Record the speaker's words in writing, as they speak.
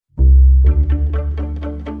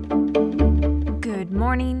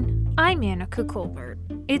morning, I'm Annika Colbert.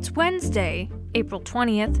 It's Wednesday, April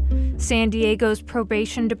 20th. San Diego's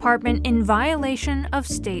probation department in violation of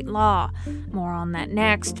state law. More on that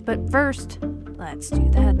next, but first, let's do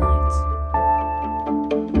the headlines.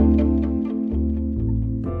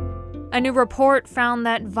 A new report found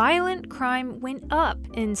that violent crime went up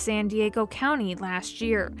in San Diego County last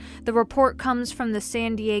year. The report comes from the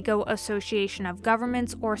San Diego Association of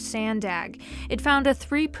Governments, or SANDAG. It found a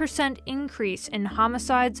 3% increase in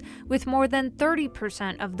homicides, with more than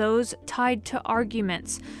 30% of those tied to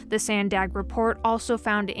arguments. The SANDAG report also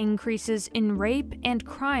found increases in rape and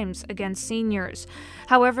crimes against seniors.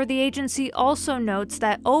 However, the agency also notes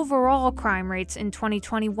that overall crime rates in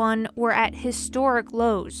 2021 were at historic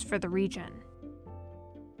lows for the region.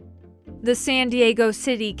 The San Diego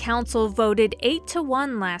City Council voted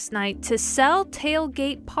 8-1 last night to sell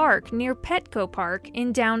Tailgate Park near Petco Park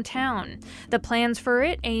in downtown. The plans for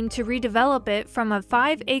it aim to redevelop it from a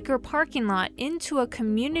 5-acre parking lot into a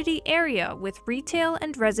community area with retail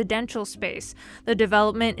and residential space. The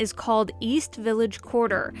development is called East Village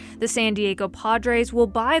Quarter. The San Diego Padres will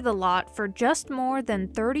buy the lot for just more than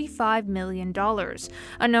 $35 million.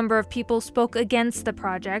 A number of people spoke against the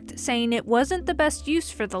project, saying it wasn't the best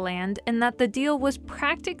use for the land and that the deal was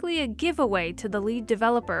practically a giveaway to the lead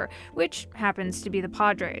developer, which happens to be the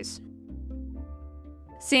Padres.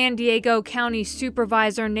 San Diego County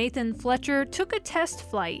Supervisor Nathan Fletcher took a test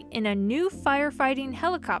flight in a new firefighting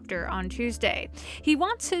helicopter on Tuesday. He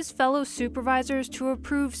wants his fellow supervisors to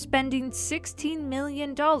approve spending $16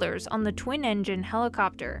 million on the twin-engine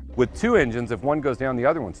helicopter. With two engines, if one goes down, the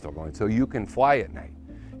other one's still going, so you can fly at night.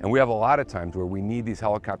 And we have a lot of times where we need these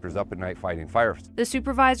helicopters up at night fighting fires. The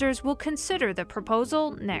supervisors will consider the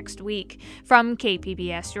proposal next week. From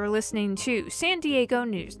KPBS, you're listening to San Diego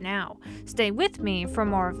News Now. Stay with me for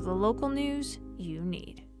more of the local news you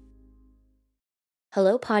need.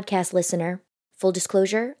 Hello, podcast listener. Full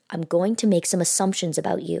disclosure, I'm going to make some assumptions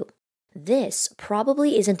about you. This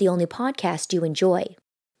probably isn't the only podcast you enjoy.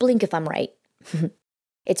 Blink if I'm right.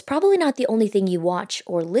 It's probably not the only thing you watch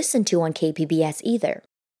or listen to on KPBS either.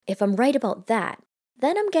 If I'm right about that,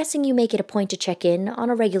 then I'm guessing you make it a point to check in on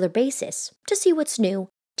a regular basis to see what's new,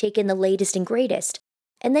 take in the latest and greatest,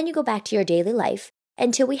 and then you go back to your daily life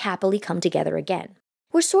until we happily come together again.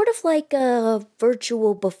 We're sort of like a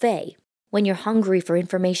virtual buffet. When you're hungry for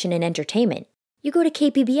information and entertainment, you go to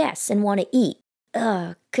KPBS and want to eat,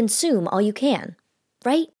 consume all you can,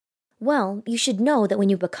 right? Well, you should know that when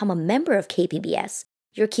you become a member of KPBS,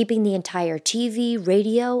 you're keeping the entire TV,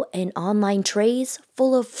 radio, and online trays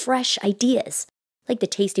full of fresh ideas, like the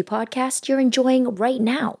tasty podcast you're enjoying right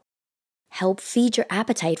now. Help feed your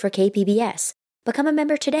appetite for KPBS. Become a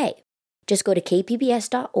member today. Just go to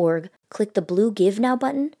kpbs.org, click the blue Give Now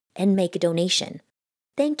button, and make a donation.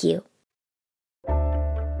 Thank you.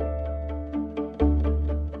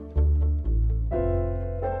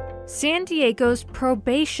 San Diego's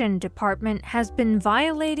probation department has been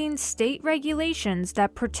violating state regulations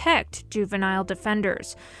that protect juvenile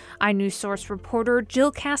defenders. iNewsSource reporter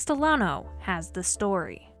Jill Castellano has the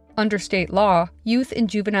story. Under state law, youth in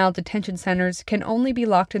juvenile detention centers can only be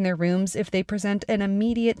locked in their rooms if they present an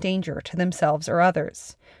immediate danger to themselves or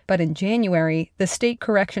others. But in January, the State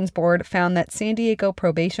Corrections Board found that San Diego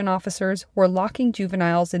probation officers were locking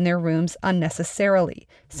juveniles in their rooms unnecessarily,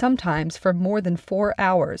 sometimes for more than 4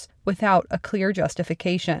 hours, without a clear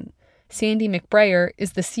justification. Sandy McBrayer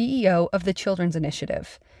is the CEO of the Children's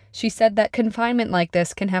Initiative. She said that confinement like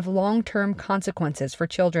this can have long-term consequences for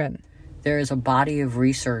children. There is a body of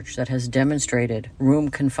research that has demonstrated room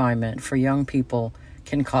confinement for young people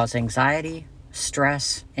can cause anxiety,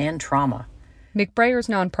 stress, and trauma. McBrayer's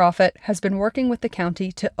nonprofit has been working with the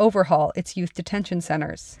county to overhaul its youth detention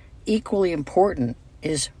centers. Equally important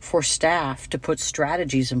is for staff to put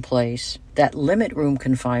strategies in place that limit room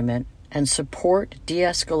confinement and support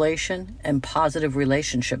de-escalation and positive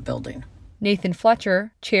relationship building. Nathan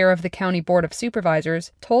Fletcher, chair of the County Board of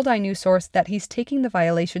Supervisors, told iNewsSource that he's taking the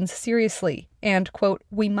violations seriously and, quote,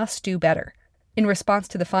 "we must do better." In response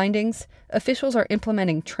to the findings, officials are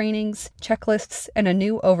implementing trainings, checklists, and a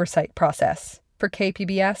new oversight process. For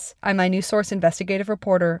KPBS, I'm iNewsSource investigative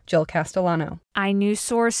reporter Jill Castellano.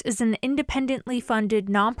 iNewsSource is an independently funded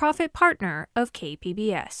nonprofit partner of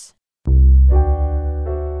KPBS.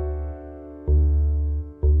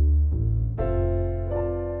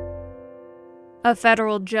 A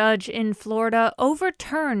federal judge in Florida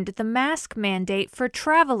overturned the mask mandate for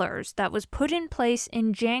travelers that was put in place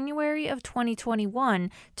in January of 2021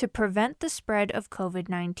 to prevent the spread of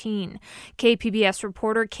COVID-19. KPBS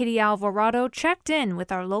reporter Kitty Alvarado checked in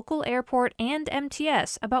with our local airport and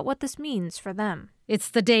MTS about what this means for them. It's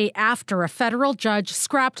the day after a federal judge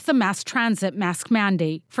scrapped the mass transit mask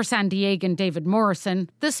mandate. For San Diegan David Morrison,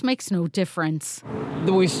 this makes no difference.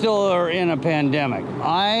 We still are in a pandemic.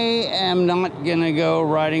 I am not going to go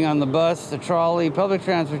riding on the bus, the trolley, public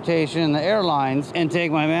transportation, the airlines, and take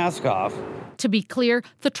my mask off. To be clear,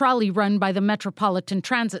 the trolley run by the Metropolitan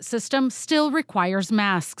Transit System still requires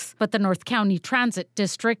masks, but the North County Transit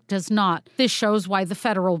District does not. This shows why the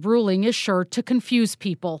federal ruling is sure to confuse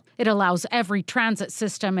people. It allows every transit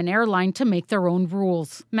system and airline to make their own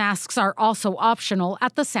rules. Masks are also optional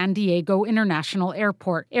at the San Diego International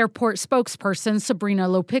Airport. Airport spokesperson Sabrina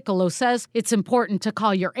Lopiccolo says it's important to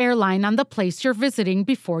call your airline on the place you're visiting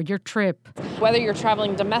before your trip. Whether you're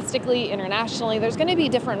traveling domestically, internationally, there's going to be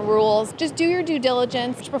different rules. Just do your due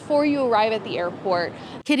diligence before you arrive at the airport.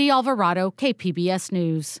 Kitty Alvarado, KPBS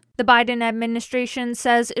News. The Biden administration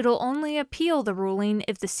says it'll only appeal the ruling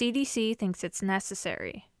if the CDC thinks it's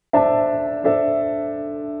necessary.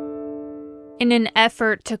 In an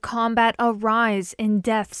effort to combat a rise in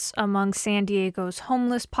deaths among San Diego's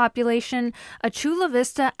homeless population, a Chula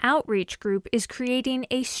Vista outreach group is creating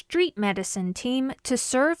a street medicine team to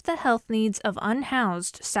serve the health needs of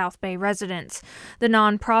unhoused South Bay residents. The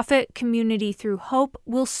nonprofit Community Through Hope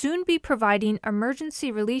will soon be providing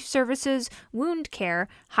emergency relief services, wound care,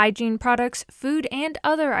 hygiene products, food, and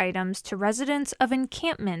other items to residents of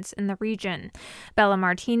encampments in the region. Bella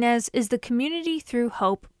Martinez is the Community Through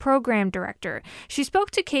Hope program director. She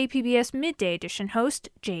spoke to KPBS Midday Edition host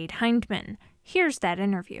Jade Hindman. Here's that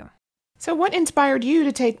interview. So what inspired you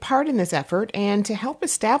to take part in this effort and to help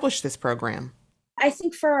establish this program? I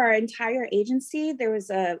think for our entire agency, there was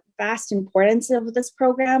a vast importance of this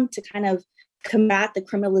program to kind of combat the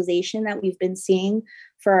criminalization that we've been seeing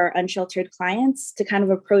for our unsheltered clients, to kind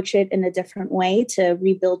of approach it in a different way, to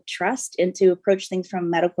rebuild trust and to approach things from a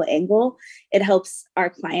medical angle. It helps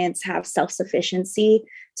our clients have self-sufficiency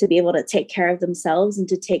to be able to take care of themselves and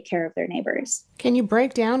to take care of their neighbors. Can you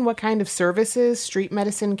break down what kind of services street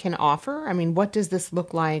medicine can offer? I mean, what does this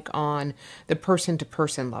look like on the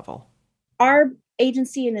person-to-person level? Our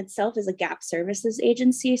agency in itself is a gap services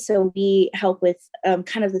agency. So we help with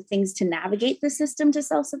kind of the things to navigate the system to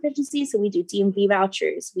self-sufficiency. So we do DMV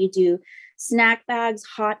vouchers, we do snack bags,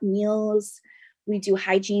 hot meals, we do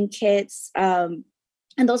hygiene kits.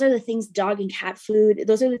 And those are the things, dog and cat food.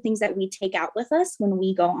 Those are the things that we take out with us when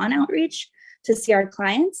we go on outreach to see our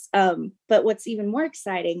clients. But what's even more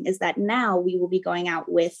exciting is that now we will be going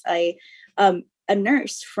out with a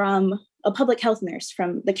nurse from a public health nurse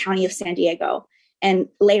from the County of San Diego. And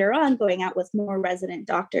later on, going out with more resident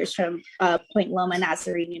doctors from Point Loma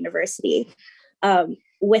Nazarene University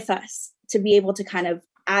with us to be able to kind of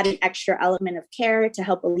add an extra element of care to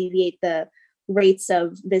help alleviate the rates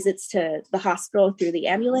of visits to the hospital through the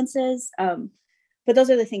ambulances. But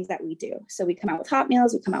those are the things that we do. So we come out with hot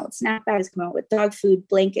meals, we come out with snack bags, come out with dog food,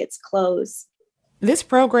 blankets, clothes. This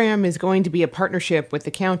program is going to be a partnership with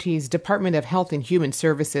the county's Department of Health and Human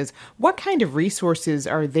Services. What kind of resources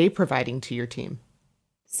are they providing to your team?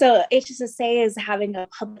 So HSSA is having a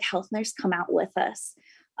public health nurse come out with us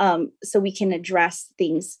so we can address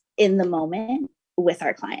things in the moment with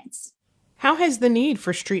our clients. How has the need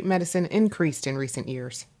for street medicine increased in recent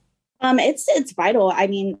years? It's vital. I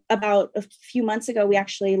mean, about a few months ago, we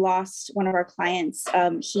actually lost one of our clients.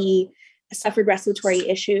 He suffered respiratory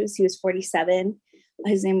issues. He was 47.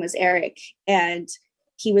 His name was Eric, and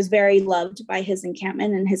he was very loved by his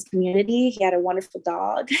encampment and his community. He had a wonderful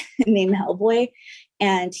dog named Hellboy,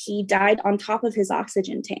 and he died on top of his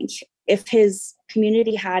oxygen tank. If his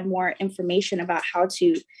community had more information about how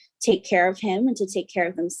to take care of him and to take care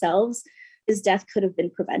of themselves, his death could have been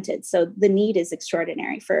prevented. So the need is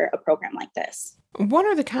extraordinary for a program like this. What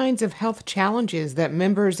are the kinds of health challenges that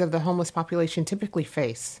members of the homeless population typically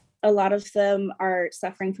face? A lot of them are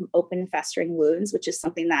suffering from open festering wounds, which is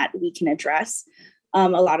something that we can address. A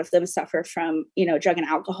lot of them suffer from, drug and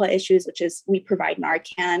alcohol issues, which is we provide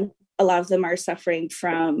Narcan. A lot of them are suffering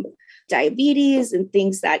from diabetes and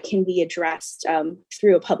things that can be addressed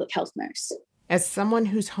through a public health nurse. As someone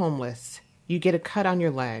who's homeless, you get a cut on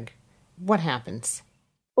your leg. What happens?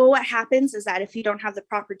 Well, what happens is that if you don't have the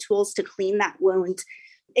proper tools to clean that wound,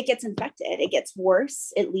 it gets infected. It gets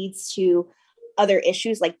worse. It leads to other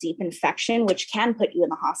issues like deep infection, which can put you in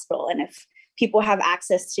the hospital. And if people have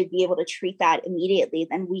access to be able to treat that immediately,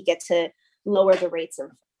 then we get to lower the rates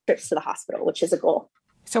of trips to the hospital, which is a goal.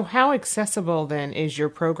 So how accessible then is your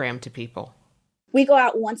program to people? We go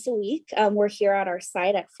out once a week. We're here at our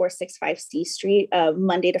site at 465 C Street,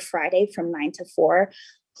 Monday to Friday from 9 to 4.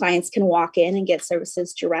 Clients can walk in and get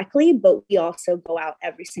services directly, but we also go out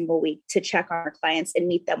every single week to check on our clients and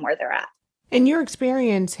meet them where they're at. In your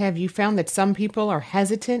experience, have you found that some people are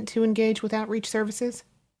hesitant to engage with outreach services?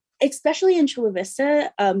 Especially in Chula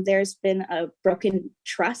Vista, there's been a broken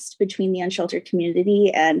trust between the unsheltered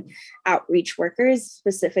community and outreach workers,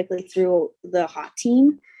 specifically through the HOT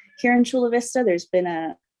team here in Chula Vista. There's been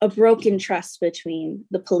a broken trust between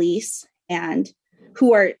the police and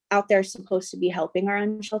who are out there supposed to be helping our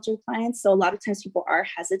unsheltered clients. So a lot of times people are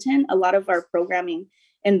hesitant. A lot of our programming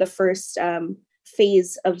in the first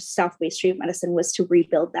phase of South Bay Street Medicine was to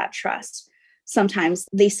rebuild that trust. Sometimes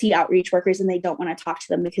they see outreach workers and they don't want to talk to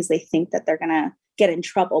them because they think that they're going to get in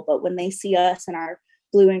trouble. But when they see us in our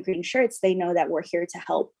blue and green shirts, they know that we're here to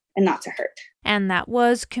help and not to hurt. And that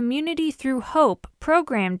was Community Through Hope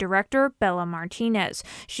Program Director Bella Martinez.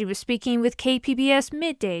 She was speaking with KPBS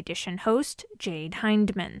Midday Edition host Jade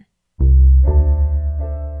Hindman.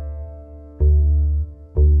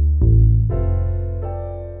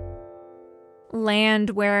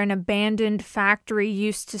 Land where an abandoned factory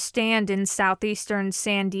used to stand in southeastern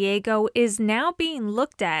San Diego is now being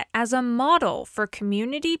looked at as a model for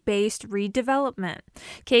community-based redevelopment.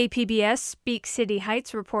 KPBS Speak City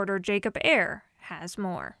Heights reporter Jacob Ayer has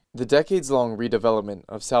more. The decades-long redevelopment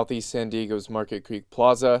of southeast San Diego's Market Creek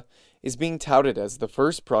Plaza is being touted as the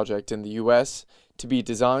first project in the U.S. to be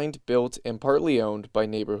designed, built, and partly owned by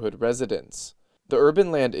neighborhood residents. The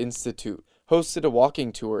Urban Land Institute hosted a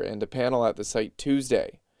walking tour and a panel at the site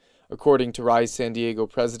Tuesday. According to Rise San Diego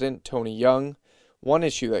President Tony Young, one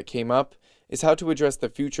issue that came up is how to address the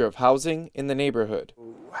future of housing in the neighborhood.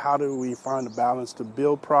 How do we find a balance to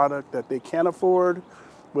build product that they can afford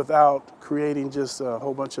without creating just a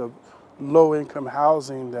whole bunch of low-income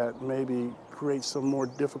housing that maybe creates some more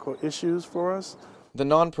difficult issues for us? The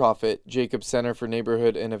nonprofit Jacobs Center for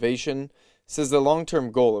Neighborhood Innovation says the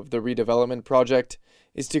long-term goal of the redevelopment project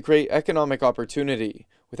is to create economic opportunity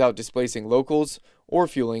without displacing locals or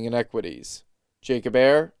fueling inequities. Jacob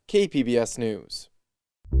Ayer, KPBS News.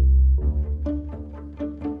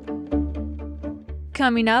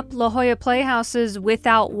 Coming up, La Jolla Playhouse's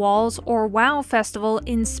Without Walls or WOW Festival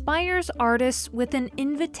inspires artists with an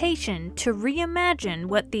invitation to reimagine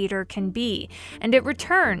what theater can be, and it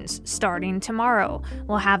returns starting tomorrow.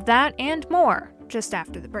 We'll have that and more just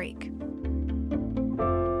after the break.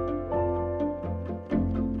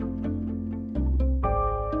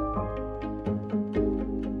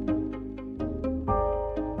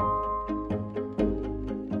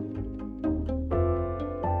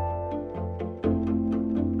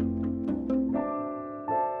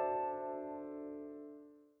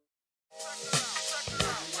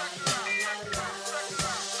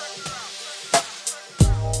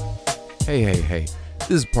 Hey,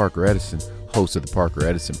 this is Parker Edison, host of the Parker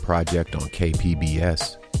Edison Project on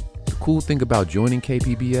KPBS. The cool thing about joining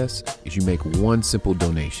KPBS is you make one simple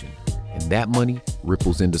donation, and that money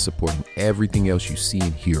ripples into supporting everything else you see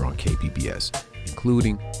and hear on KPBS,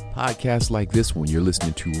 including podcasts like this one you're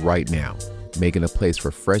listening to right now, making a place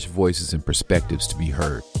for fresh voices and perspectives to be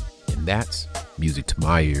heard. And that's music to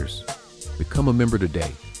my ears. Become a member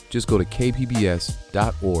today. Just go to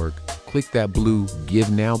kpbs.org, click that blue Give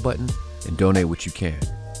Now button, and donate what you can.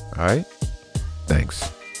 All right? Thanks.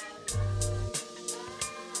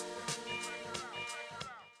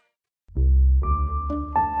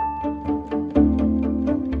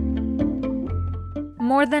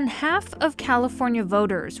 More than half of California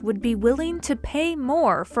voters would be willing to pay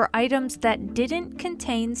more for items that didn't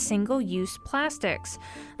contain single-use plastics.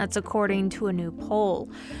 That's according to a new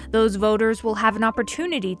poll. Those voters will have an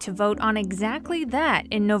opportunity to vote on exactly that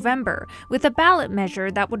in November, with a ballot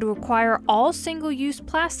measure that would require all single-use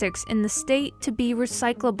plastics in the state to be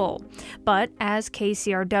recyclable. But as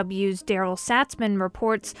KCRW's Daryl Satzman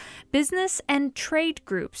reports, business and trade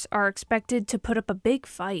groups are expected to put up a big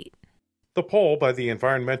fight. The poll by the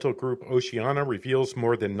environmental group Oceana reveals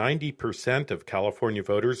more than 90% of California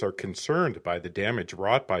voters are concerned by the damage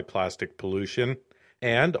wrought by plastic pollution,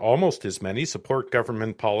 and almost as many support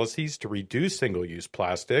government policies to reduce single-use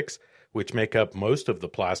plastics, which make up most of the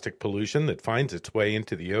plastic pollution that finds its way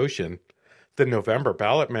into the ocean. The November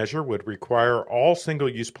ballot measure would require all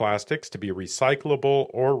single-use plastics to be recyclable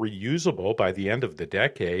or reusable by the end of the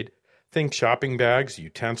decade. Think shopping bags,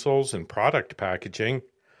 utensils, and product packaging.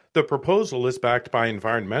 The proposal is backed by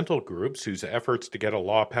environmental groups whose efforts to get a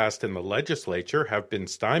law passed in the legislature have been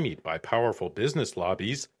stymied by powerful business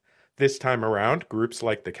lobbies. This time around, groups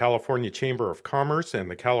like the California Chamber of Commerce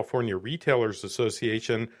and the California Retailers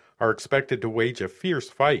Association are expected to wage a fierce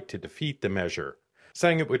fight to defeat the measure,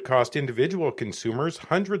 saying it would cost individual consumers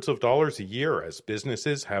hundreds of dollars a year as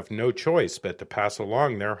businesses have no choice but to pass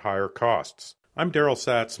along their higher costs. I'm Daryl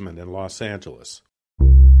Satzman in Los Angeles.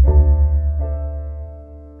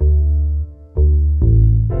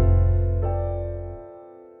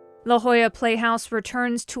 La Jolla Playhouse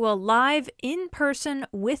returns to a live, in-person,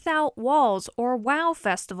 Without Walls, or WOW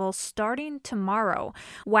festival starting tomorrow.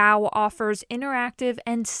 WOW offers interactive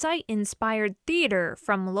and site-inspired theater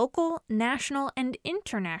from local, national, and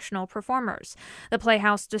international performers. The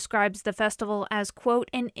Playhouse describes the festival as, quote,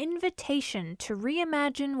 an invitation to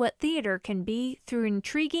reimagine what theater can be through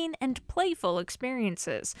intriguing and playful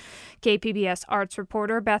experiences. KPBS arts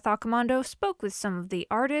reporter Beth Accomando spoke with some of the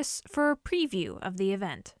artists for a preview of the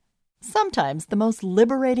event. Sometimes the most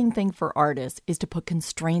liberating thing for artists is to put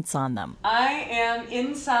constraints on them. I am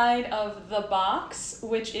inside of the box,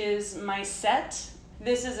 which is my set.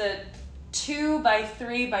 This is a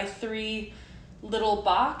 2x3x3 little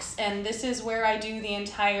box, and this is where I do the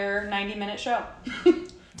entire 90-minute show.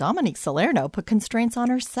 Dominique Salerno put constraints on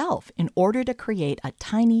herself in order to create a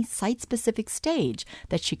tiny, site-specific stage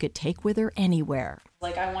that she could take with her anywhere.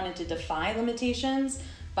 I wanted to defy limitations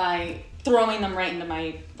by throwing them right into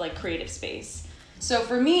my creative space. So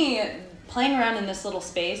for me, playing around in this little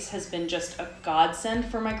space has been just a godsend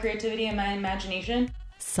for my creativity and my imagination.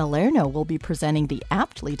 Salerno will be presenting the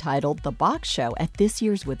aptly titled The Box Show at this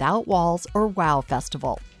year's Without Walls, or WOW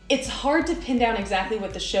Festival. It's hard to pin down exactly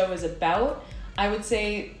what the show is about. I would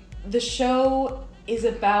say the show is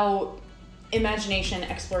about imagination,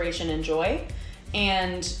 exploration, and joy,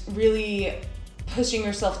 and really pushing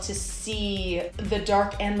yourself to see the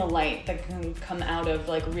dark and the light that can come out of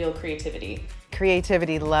real creativity.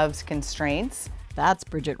 Creativity loves constraints. That's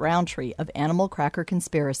Bridget Roundtree of Animal Cracker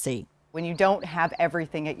Conspiracy. When you don't have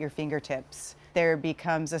everything at your fingertips, there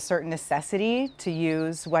becomes a certain necessity to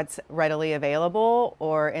use what's readily available,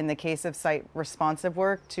 or in the case of site-responsive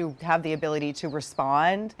work, to have the ability to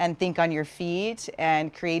respond and think on your feet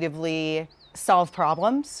and creatively solve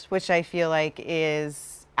problems, which I feel like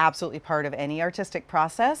is absolutely part of any artistic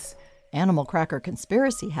process. Animal Cracker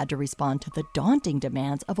Conspiracy had to respond to the daunting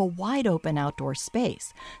demands of a wide-open outdoor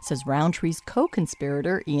space, says Roundtree's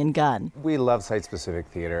co-conspirator Ian Gunn. We love site-specific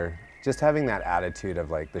theater. Just having that attitude of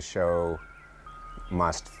the show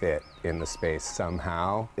must fit in the space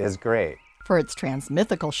somehow is great. For its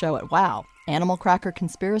transmythical show at WOW, Animal Cracker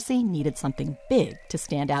Conspiracy needed something big to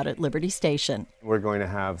stand out at Liberty Station. We're going to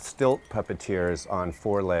have stilt puppeteers on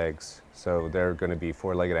 4 legs. So they're going to be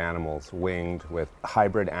 4-legged animals, winged, with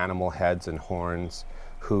hybrid animal heads and horns,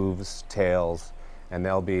 hooves, tails, and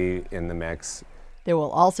they'll be in the mix. There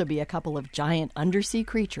will also be a couple of giant undersea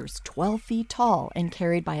creatures 12 feet tall and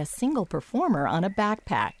carried by a single performer on a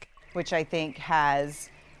backpack. Which I think has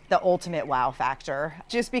the ultimate wow factor,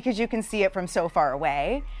 just because you can see it from so far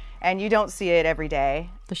away, and you don't see it every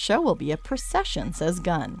day. The show will be a procession, says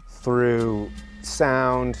Gunn. Through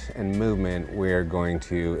sound and movement, we're going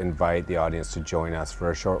to invite the audience to join us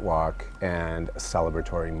for a short walk and a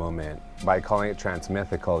celebratory moment. By calling it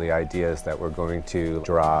transmythical, the idea is that we're going to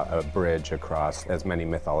draw a bridge across as many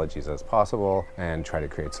mythologies as possible and try to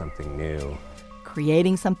create something new.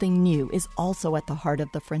 Creating something new is also at the heart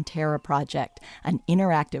of the Frontera Project, an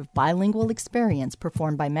interactive bilingual experience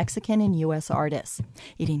performed by Mexican and U.S. artists.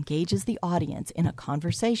 It engages the audience in a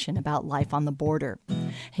conversation about life on the border.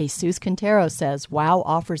 Jesus Quintero says WOW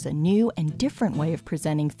offers a new and different way of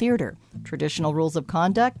presenting theater. Traditional rules of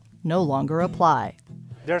conduct no longer apply.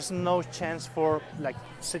 There's no chance for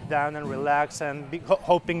sit down and relax and be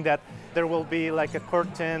hoping that there will be a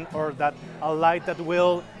curtain or that a light that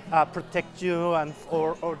will protect you and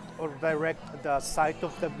or direct the sight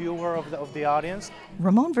of the viewer of the audience.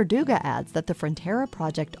 Ramon Verduga adds that the Frontera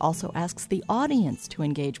Project also asks the audience to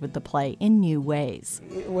engage with the play in new ways.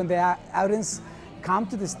 When the audience come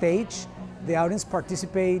to the stage, the audience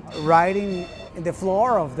participate right in the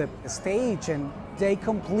floor of the stage, and they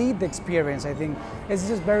complete the experience. I think it's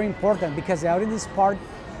just very important because the audience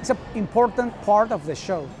is an important part of the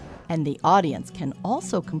show. And the audience can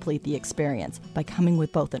also complete the experience by coming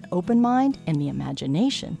with both an open mind and the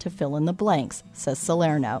imagination to fill in the blanks, says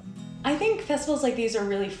Salerno. I think festivals like these are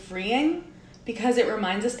really freeing because it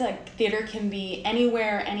reminds us that theater can be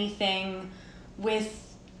anywhere, anything, with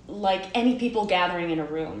any people gathering in a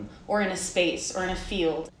room or in a space or in a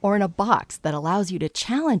field. Or in a box that allows you to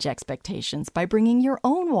challenge expectations by bringing your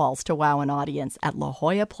own walls to wow an audience at La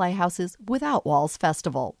Jolla Playhouse's Without Walls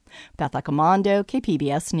Festival. Beth Accomando,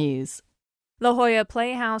 KPBS News. La Jolla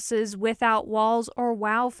Playhouse's Without Walls or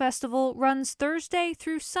WOW Festival runs Thursday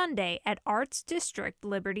through Sunday at Arts District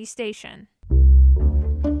Liberty Station.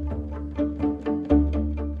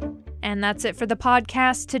 And that's it for the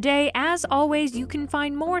podcast today. As always, you can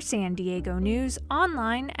find more San Diego news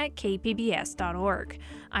online at kpbs.org.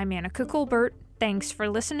 I'm Annika Colbert. Thanks for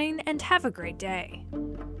listening and have a great day.